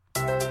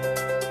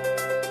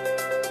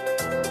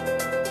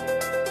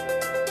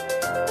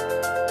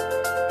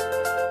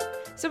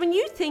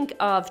think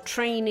of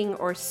training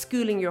or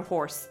schooling your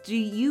horse, do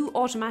you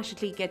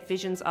automatically get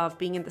visions of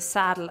being in the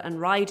saddle and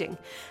riding?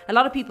 A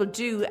lot of people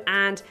do,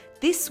 and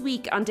this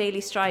week on Daily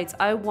Strides,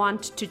 I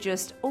want to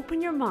just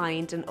open your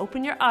mind and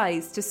open your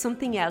eyes to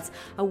something else,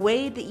 a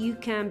way that you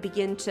can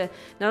begin to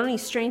not only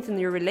strengthen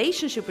your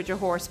relationship with your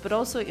horse, but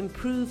also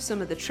improve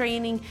some of the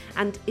training,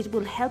 and it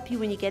will help you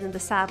when you get in the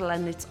saddle,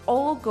 and it's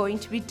all going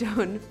to be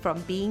done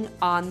from being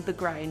on the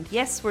ground.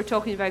 Yes, we're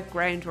talking about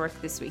groundwork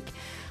this week.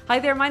 Hi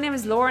there, my name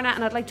is Lorna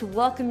and I'd like to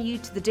welcome you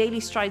to the Daily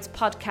Strides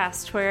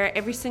podcast, where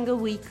every single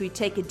week we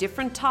take a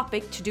different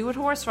topic to do with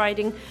horse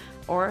riding,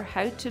 or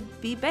how to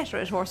be better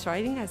at horse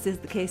riding, as is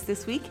the case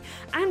this week,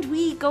 and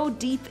we go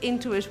deep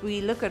into it.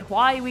 We look at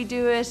why we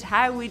do it,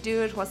 how we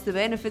do it, what's the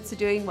benefits of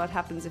doing, what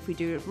happens if we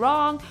do it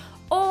wrong,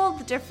 all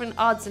the different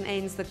odds and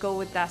ends that go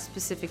with that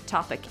specific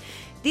topic.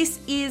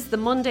 This is the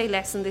Monday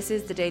lesson, this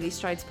is the Daily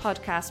Strides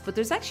podcast, but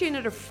there's actually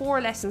another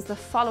 4 lessons that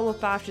follow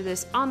up after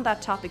this on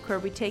that topic, where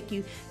we take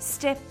you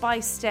step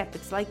by step.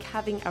 It's like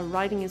having a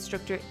riding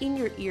instructor in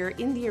your ear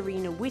in the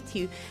arena with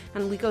you,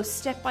 and we go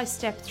step by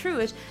step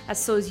through it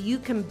as you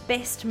can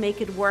best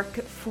make it work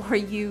for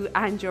you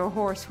and your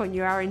horse when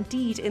you are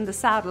indeed in the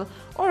saddle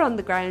or on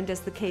the ground, as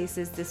the case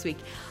is this week.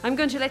 I'm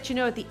going to let you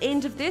know at the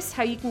end of this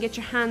how you can get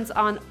your hands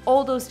on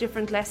all those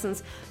different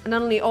lessons, and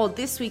not only all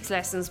this week's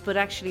lessons, but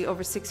actually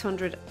over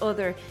 600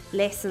 other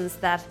lessons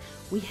that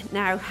we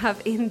now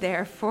have in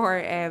there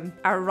for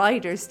our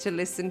riders to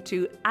listen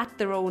to at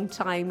their own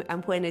time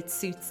and when it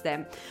suits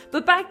them.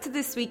 But back to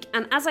this week,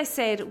 and as I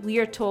said, we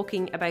are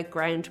talking about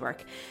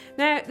groundwork.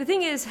 Now, the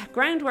thing is,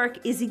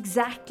 groundwork is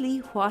exactly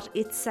what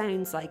it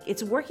sounds like.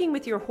 It's working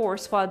with your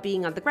horse while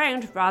being on the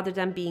ground rather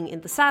than being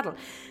in the saddle.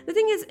 The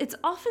thing is, it's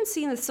often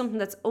seen as something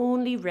that's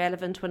only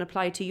relevant when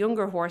applied to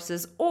younger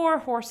horses or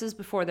horses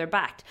before they're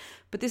backed.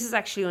 But this is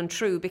actually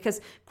untrue,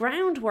 because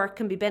groundwork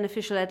can be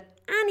beneficial at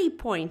any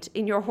point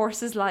in your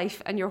horse's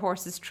life and your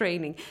horse's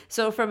training.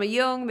 So from a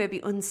young, maybe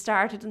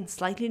unstarted and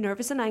slightly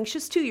nervous and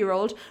anxious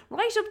 2-year-old,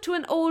 right up to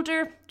an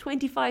older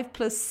 25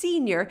 plus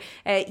senior,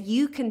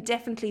 you can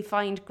definitely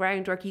find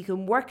groundwork. You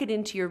can work it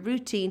into your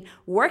routine,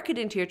 work it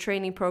into your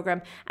training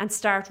program, and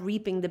start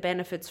reaping the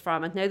benefits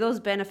from it. Now, those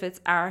benefits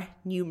are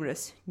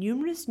numerous.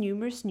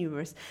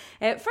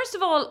 First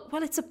of all,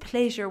 well, it's a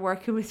pleasure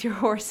working with your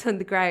horse on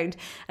the ground.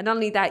 And not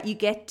only that, you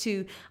get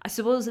to, I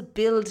suppose,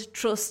 build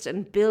trust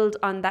and build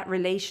on that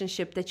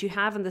relationship that you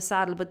have in the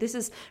saddle. But this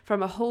is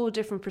from a whole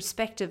different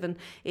perspective, and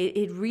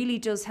it really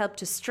does help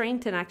to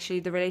strengthen actually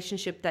the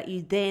relationship that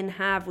you then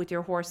have with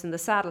your horse in the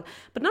saddle.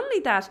 But not only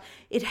that,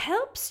 it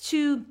helps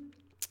to,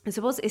 I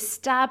suppose,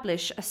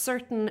 establish a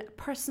certain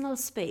personal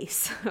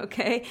space,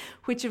 okay,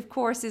 which of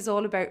course is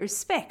all about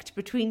respect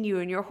between you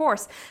and your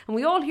horse. And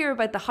we all hear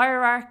about the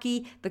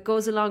hierarchy that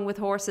goes along with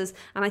horses,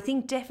 and I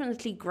think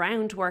definitely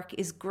groundwork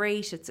is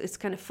great. It's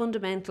kind of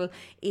fundamental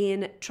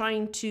in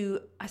trying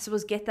to, I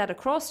suppose, get that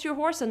across to your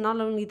horse, and not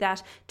only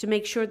that, to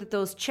make sure that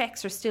those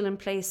checks are still in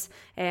place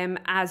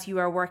as you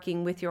are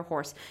working with your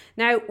horse.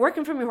 Now,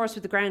 working from your horse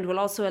with the ground will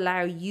also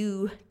allow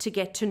you to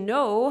get to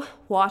know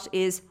what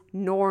is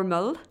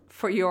normal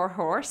for your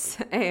horse,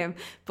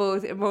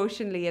 both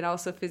emotionally and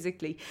also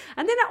physically.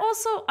 And then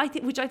also,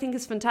 which I think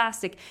is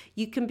fantastic,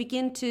 you can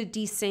begin to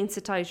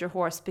desensitize your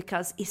horse,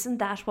 because isn't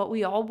that what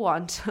we all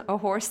want? A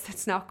horse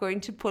that's not going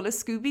to pull a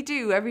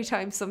Scooby-Doo every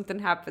time something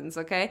happens,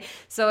 okay?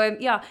 So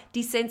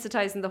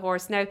desensitizing the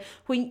horse. Now,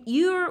 when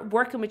you're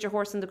working with your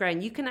horse on the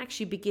ground, you can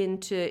actually begin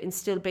to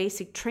instill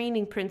basic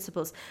training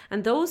principles,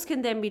 and those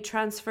can then be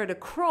transferred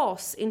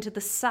across into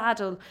the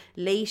saddle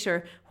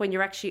later when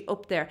you're actually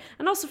up there.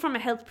 And also from a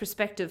health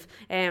perspective,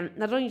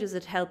 not only does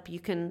it help, you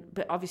can,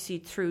 but obviously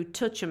through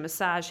touch and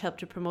massage, help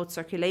to promote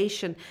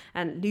circulation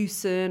and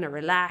loosen or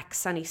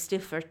relax any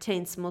stiff or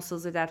tense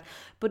muscles of that.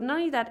 But not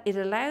only that, it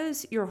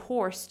allows your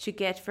horse to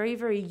get very,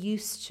 very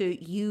used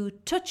to you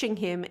touching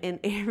him in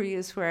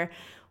areas where,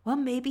 well,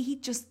 maybe he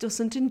just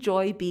doesn't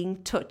enjoy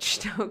being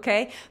touched,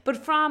 okay? But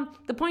from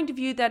the point of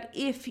view that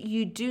if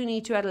you do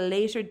need to at a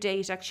later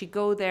date actually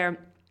go there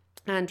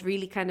and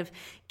really kind of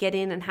get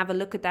in and have a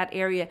look at that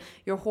area,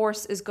 your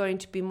horse is going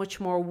to be much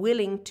more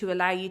willing to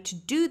allow you to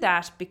do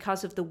that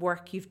because of the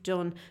work you've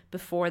done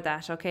before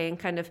that, okay? And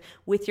kind of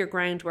with your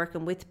groundwork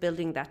and with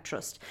building that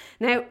trust.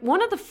 Now,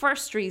 one of the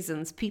first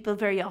reasons people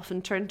very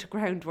often turn to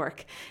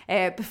groundwork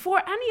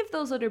before any of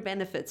those other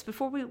benefits,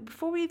 before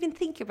we even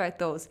think about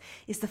those,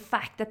 is the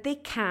fact that they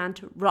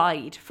can't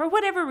ride for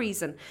whatever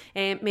reason.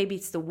 Maybe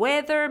it's the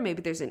weather,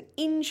 maybe there's an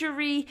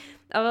injury,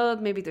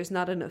 maybe there's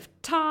not enough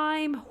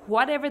time,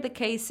 whatever the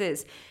case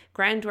is.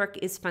 Groundwork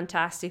is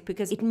fantastic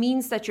because it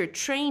means that your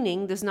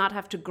training does not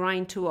have to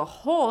grind to a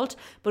halt,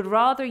 but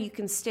rather you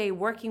can stay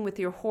working with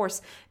your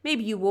horse.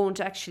 Maybe you won't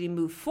actually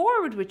move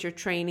forward with your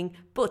training,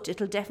 but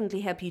it'll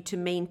definitely help you to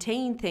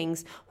maintain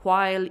things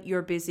while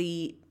you're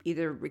busy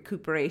either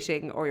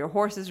recuperating, or your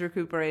horse is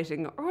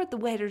recuperating, or the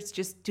weather's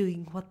just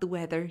doing what the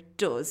weather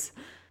does.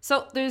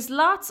 So there's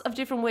lots of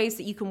different ways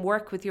that you can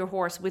work with your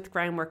horse with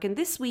groundwork. And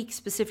this week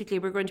specifically,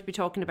 we're going to be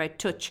talking about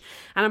touch.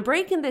 And I'm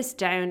breaking this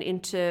down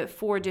into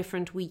 4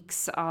 different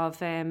weeks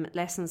of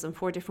lessons and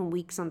 4 different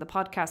weeks on the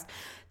podcast.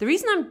 The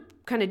reason I'm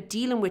kind of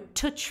dealing with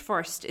touch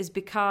first is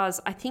because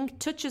I think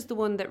touch is the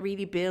one that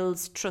really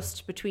builds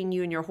trust between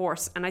you and your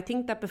horse. And I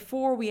think that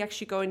before we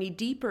actually go any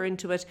deeper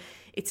into it,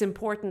 it's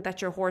important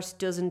that your horse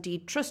does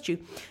indeed trust you.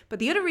 But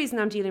the other reason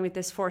I'm dealing with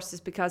this first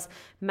is because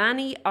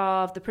many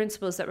of the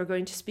principles that we're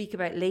going to speak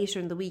about later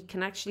in the week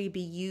can actually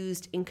be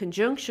used in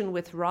conjunction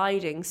with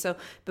riding. So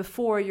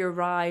before your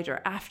ride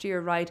or after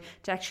your ride,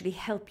 to actually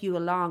help you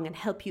along and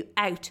help you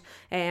out,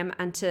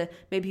 and to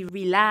maybe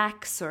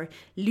relax or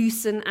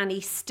loosen any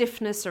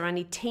stiffness or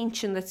any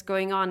tension that's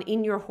going on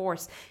in your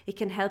horse. It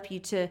can help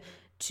you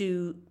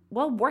to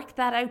work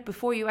that out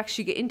before you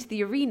actually get into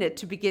the arena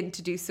to begin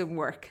to do some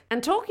work.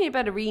 And talking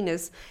about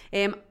arenas,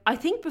 I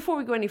think before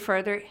we go any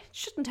further, it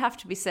shouldn't have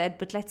to be said,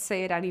 but let's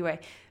say it anyway.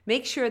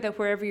 Make sure that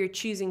wherever you're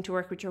choosing to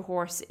work with your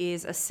horse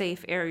is a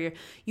safe area.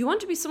 You want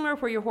to be somewhere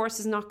where your horse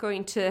is not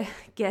going to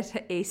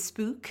get a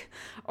spook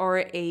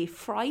or a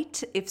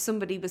fright if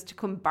somebody was to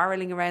come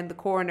barreling around the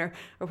corner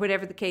or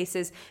whatever the case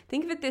is.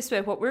 Think of it this way.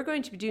 What we're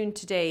going to be doing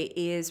today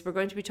is we're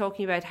going to be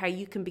talking about how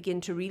you can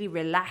begin to really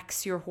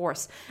relax your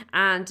horse.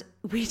 And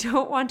we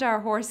don't want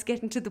our horse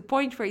getting to the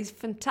point where he's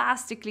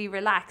fantastically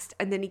relaxed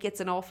and then he gets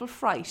an awful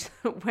fright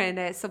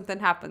when something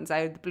happens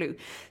out of the blue.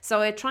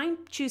 So try and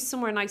choose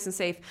somewhere nice and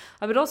safe.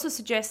 I would also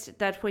suggest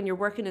that when you're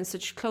working in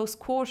such close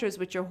quarters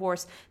with your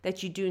horse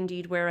that you do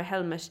indeed wear a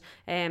helmet.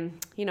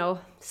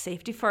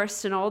 Safety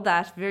first and all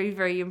that. Very,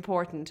 very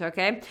important,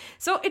 okay?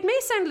 So it may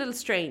sound a little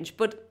strange,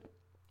 but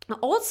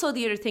also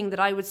the other thing that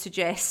I would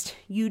suggest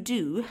you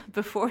do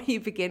before you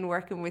begin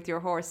working with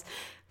your horse,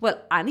 well,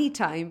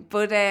 anytime,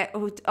 but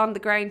on the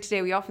ground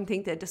today, we often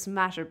think that it doesn't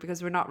matter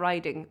because we're not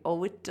riding.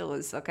 Oh, it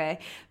does, okay?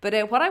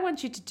 But what I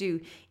want you to do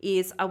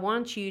is I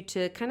want you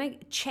to kind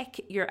of check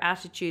your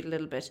attitude a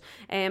little bit.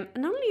 Not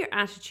only your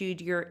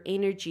attitude, your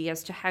energy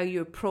as to how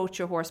you approach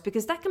your horse,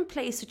 because that can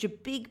play such a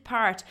big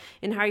part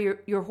in how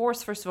your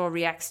horse, first of all,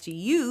 reacts to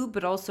you,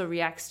 but also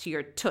reacts to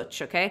your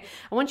touch, okay?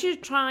 I want you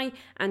to try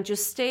and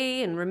just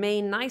stay and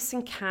remain nice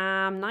and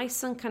calm,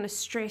 nice and kind of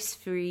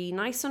stress-free,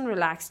 nice and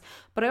relaxed.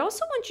 But I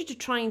also want you to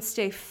try and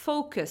stay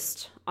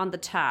focused on the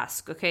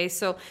task, okay?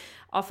 So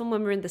often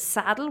when we're in the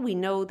saddle, we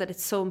know that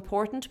it's so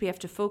important. We have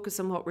to focus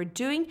on what we're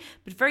doing.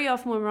 But very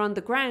often when we're on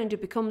the ground,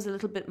 it becomes a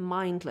little bit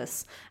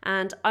mindless.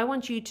 And I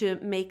want you to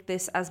make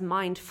this as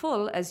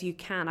mindful as you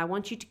can. I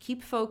want you to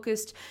keep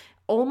focused,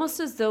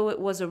 almost as though it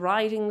was a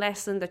riding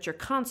lesson, that you're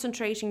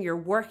concentrating, you're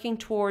working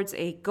towards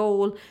a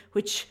goal,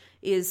 which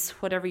is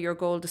whatever your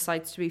goal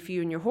decides to be for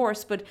you and your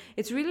horse. But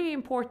it's really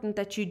important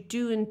that you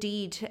do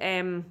indeed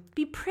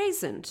be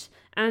present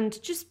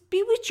and just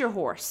be with your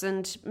horse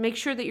and make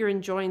sure that you're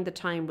enjoying the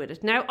time with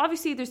it. Now,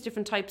 obviously, there's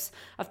different types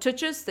of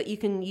touches that you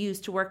can use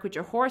to work with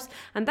your horse,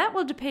 and that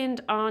will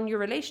depend on your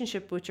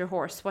relationship with your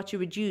horse, what you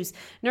would use.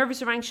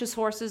 Nervous or anxious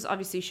horses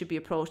obviously should be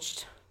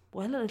approached a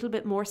little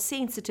bit more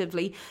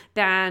sensitively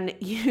than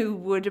you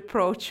would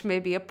approach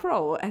maybe a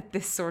pro at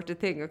this sort of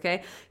thing,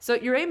 okay? So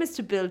your aim is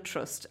to build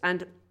trust,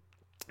 and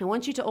I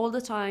want you to all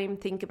the time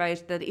think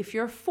about that if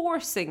you're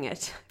forcing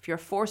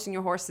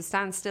your horse to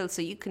stand still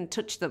so you can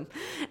touch them,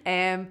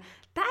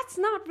 that's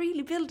not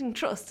really building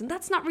trust, and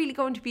that's not really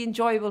going to be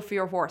enjoyable for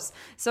your horse.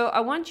 So I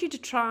want you to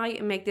try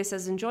and make this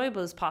as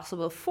enjoyable as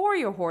possible for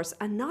your horse.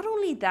 And not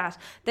only that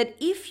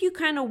if you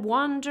kind of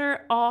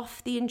wander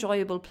off the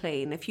enjoyable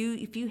plane, if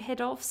you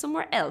head off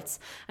somewhere else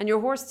and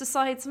your horse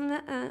decides,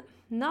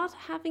 not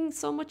having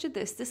so much of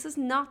this is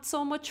not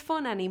so much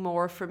fun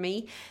anymore for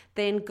me,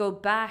 then go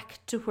back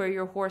to where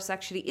your horse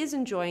actually is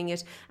enjoying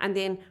it, and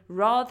then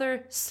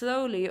rather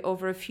slowly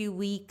over a few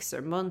weeks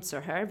or months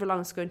or however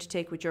long it's going to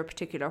take with your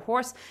particular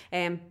horse,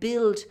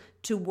 build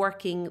to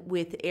working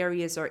with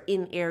areas or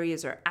in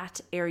areas or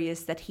at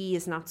areas that he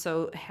is not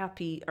so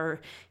happy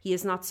or he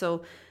is not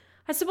so,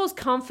 I suppose,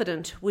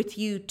 confident with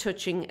you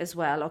touching as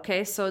well,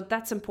 okay? So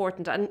that's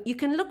important. And you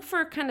can look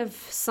for kind of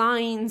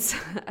signs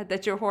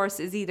that your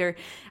horse is either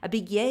a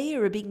big yay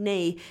or a big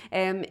nay.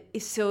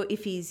 So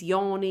if he's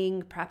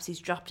yawning, perhaps he's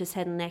dropped his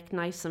head and neck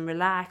nice and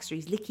relaxed, or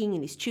he's licking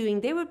and he's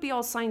chewing, they would be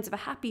all signs of a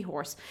happy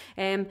horse.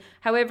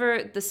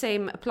 However, the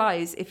same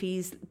applies if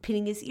he's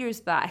pinning his ears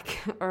back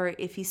or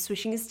if he's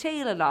swishing his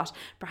tail a lot.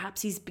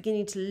 Perhaps he's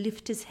beginning to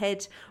lift his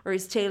head or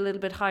his tail a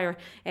little bit higher.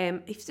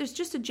 If there's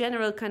just a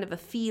general kind of a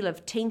feel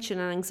of tension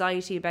and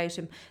anxiety about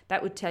him,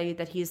 that would tell you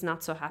that he is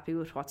not so happy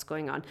with what's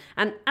going on.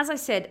 And as I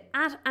said,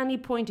 at any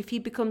point, if he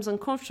becomes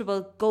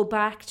uncomfortable, go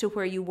back to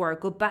where you were,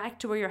 go back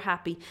to where you're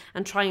happy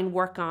and try and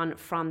work on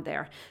from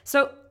there.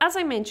 So as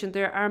I mentioned,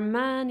 there are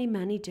many,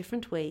 many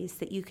different ways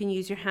that you can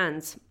use your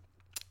hands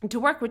to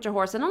work with your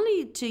horse, and not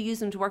only to use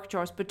them to work with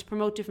your horse, but to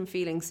promote different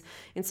feelings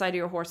inside of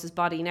your horse's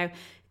body. Now,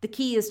 The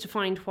key is to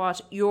find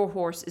what your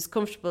horse is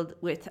comfortable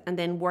with and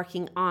then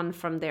working on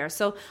from there.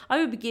 So I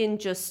would begin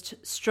just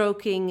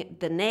stroking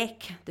the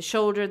neck, the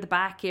shoulder, the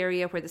back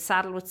area where the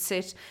saddle would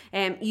sit.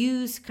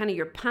 Use kind of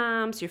your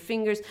palms, your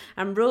fingers,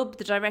 and rub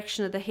the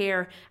direction of the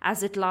hair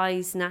as it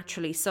lies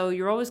naturally. So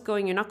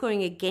you're not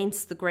going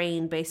against the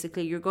grain,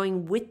 basically. You're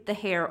going with the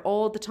hair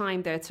all the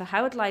time there. So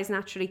how it lies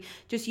naturally,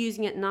 just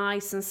using it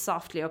nice and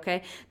softly,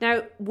 okay?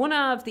 Now, one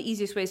of the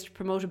easiest ways to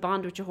promote a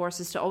bond with your horse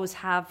is to always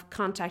have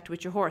contact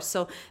with your horse.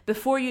 So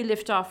before you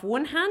lift off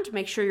one hand,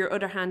 make sure your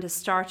other hand has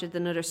started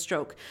another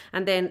stroke,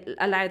 and then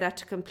allow that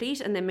to complete,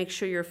 and then make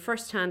sure your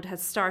first hand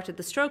has started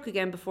the stroke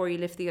again before you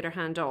lift the other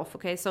hand off,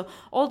 okay? So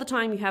all the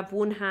time you have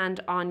one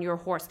hand on your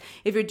horse.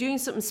 If you're doing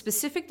something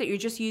specific that you're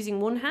just using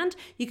one hand,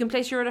 you can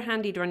place your other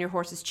hand either on your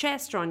horse's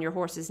chest or on your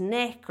horse's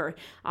neck or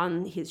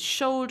on his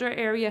shoulder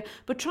area,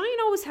 but try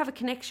and always have a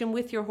connection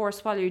with your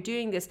horse while you're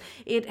doing this.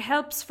 It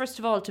helps, first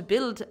of all, to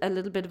build a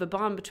little bit of a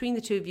bond between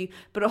the two of you,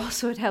 but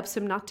also it helps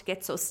him not to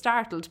get so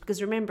startled,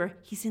 because remember,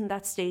 he's in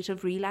that state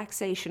of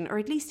relaxation, or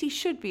at least he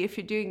should be if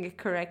you're doing it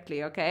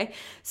correctly, okay?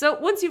 So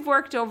once you've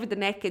worked over the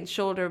neck and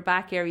shoulder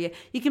back area,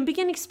 you can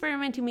begin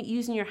experimenting with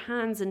using your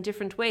hands in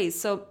different ways.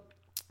 So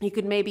you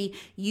could maybe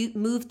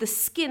move the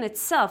skin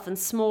itself in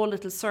small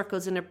little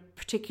circles in a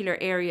particular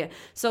area.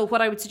 So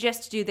what I would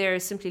suggest to do there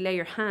is simply lay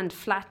your hand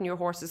flat on your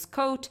horse's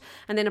coat,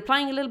 and then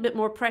applying a little bit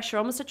more pressure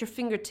almost at your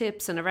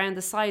fingertips and around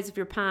the sides of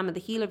your palm and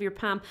the heel of your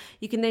palm.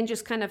 You can then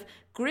just kind of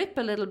grip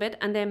a little bit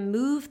and then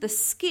move the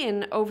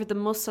skin over the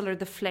muscle or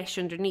the flesh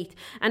underneath.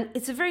 And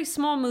it's a very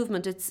small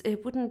movement.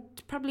 It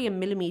wouldn't, probably a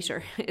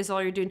millimeter is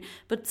all you're doing,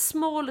 but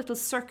small little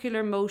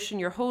circular motion.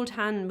 Your whole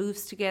hand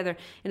moves together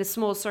in a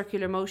small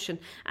circular motion.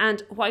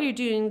 And while you're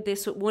doing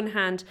this with one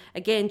hand,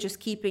 again, just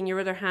keeping your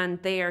other hand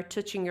there,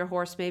 touching your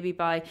horse maybe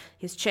by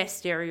his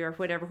chest area or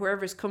whatever,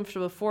 wherever is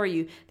comfortable for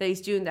you, that he's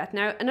doing that.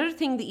 Now, another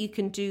thing that you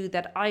can do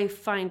that I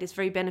find is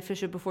very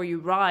beneficial before you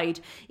ride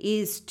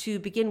is to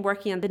begin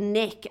working on the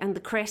neck and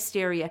the crest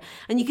area.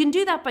 And you can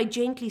do that by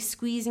gently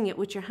squeezing it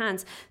with your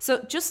hands.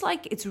 So just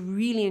like it's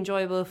really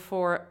enjoyable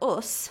for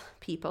us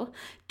people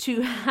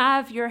to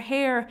have your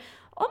hair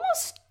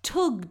almost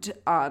tugged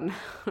on,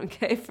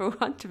 okay, for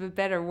want of a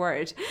better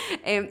word.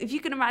 If you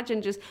can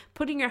imagine just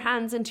putting your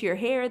hands into your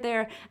hair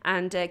there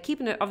and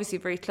keeping it obviously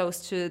very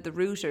close to the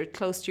root or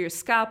close to your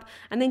scalp,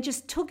 and then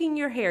just tugging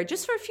your hair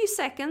just for a few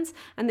seconds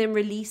and then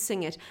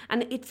releasing it.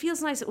 And it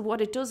feels nice. What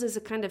it does is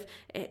it kind of,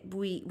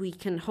 we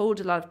can hold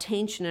a lot of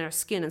tension in our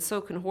skin, and so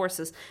can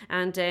horses.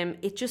 And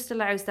it just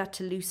allows that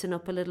to loosen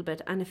up a little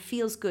bit, and it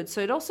feels good.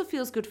 So it also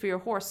feels good for your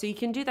horse. So you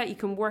can do that. You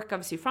can work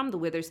obviously from the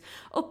withers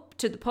up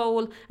to the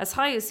pole, as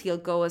high as he'll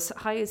go, as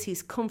high as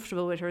he's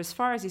comfortable with, or as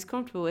far as he's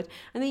comfortable with,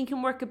 and then you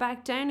can work it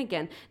back down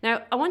again.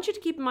 Now, I want you to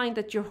keep in mind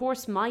that your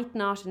horse might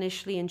not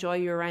initially enjoy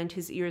you around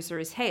his ears or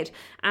his head,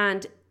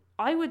 and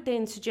I would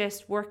then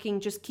suggest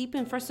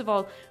keeping, first of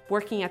all,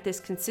 working at this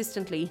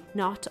consistently,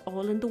 not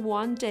all in the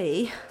one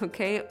day,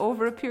 okay,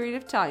 over a period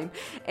of time.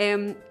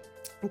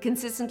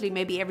 Consistently,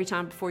 maybe every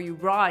time before you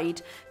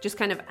ride, just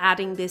kind of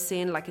adding this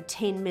in, like a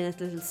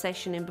 10-minute little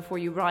session in before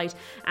you ride,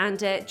 and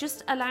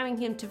just allowing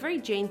him to very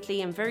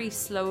gently and very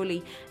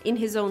slowly in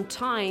his own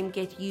time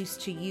get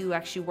used to you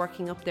actually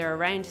working up there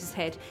around his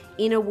head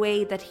in a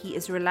way that he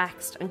is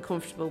relaxed and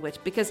comfortable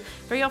with, because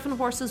very often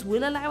horses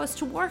will allow us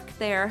to work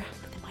there,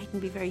 but they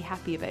mightn't be very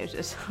happy about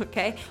it,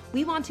 okay?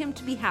 We want him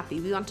to be happy.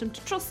 We want him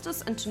to trust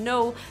us and to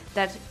know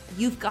that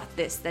you've got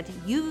this, that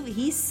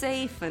he's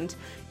safe, and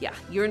yeah,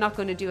 you're not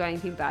going to do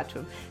anything bad to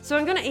him. So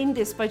I'm going to end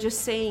this by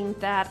just saying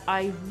that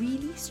I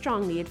really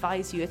strongly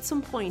advise you at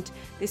some point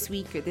this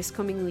week or this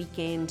coming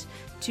weekend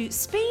to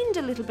spend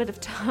a little bit of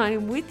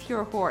time with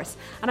your horse.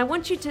 And I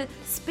want you to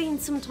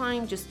spend some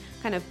time just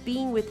kind of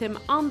being with him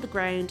on the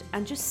ground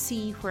and just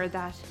see where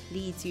that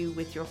leads you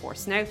with your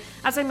horse. Now,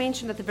 as I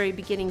mentioned at the very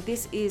beginning,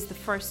 this is the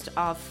first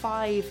of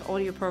 5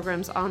 audio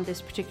programs on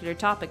this particular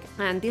topic.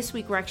 And this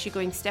week we're actually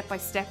going step by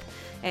step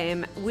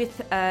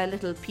with a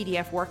little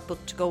PDF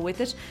workbook to go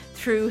with it,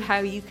 through how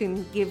you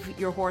can give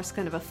your horse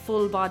kind of a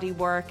full body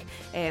work.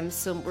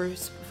 So we're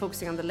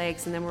focusing on the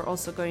legs, and then we're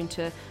also going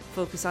to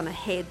focus on the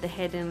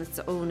head in its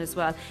own as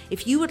well.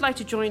 If you would like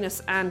to join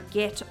us and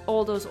get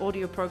all those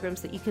audio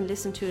programs that you can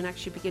listen to and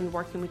actually begin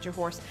working with your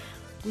horse,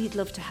 we'd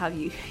love to have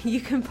you.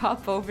 You can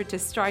pop over to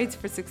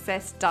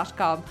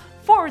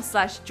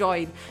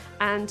stridesforsuccess.com/join,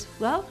 and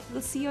well,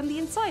 we'll see you on the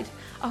inside.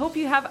 I hope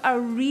you have a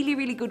really,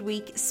 really good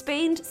week.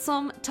 Spend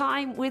some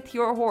time with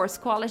your horse,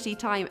 quality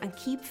time, and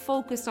keep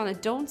focused on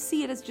it. Don't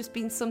see it as just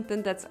being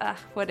something that's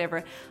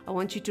whatever. I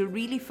want you to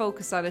really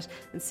focus on it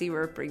and see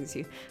where it brings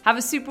you. Have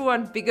a super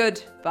one. Be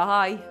good.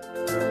 Bye.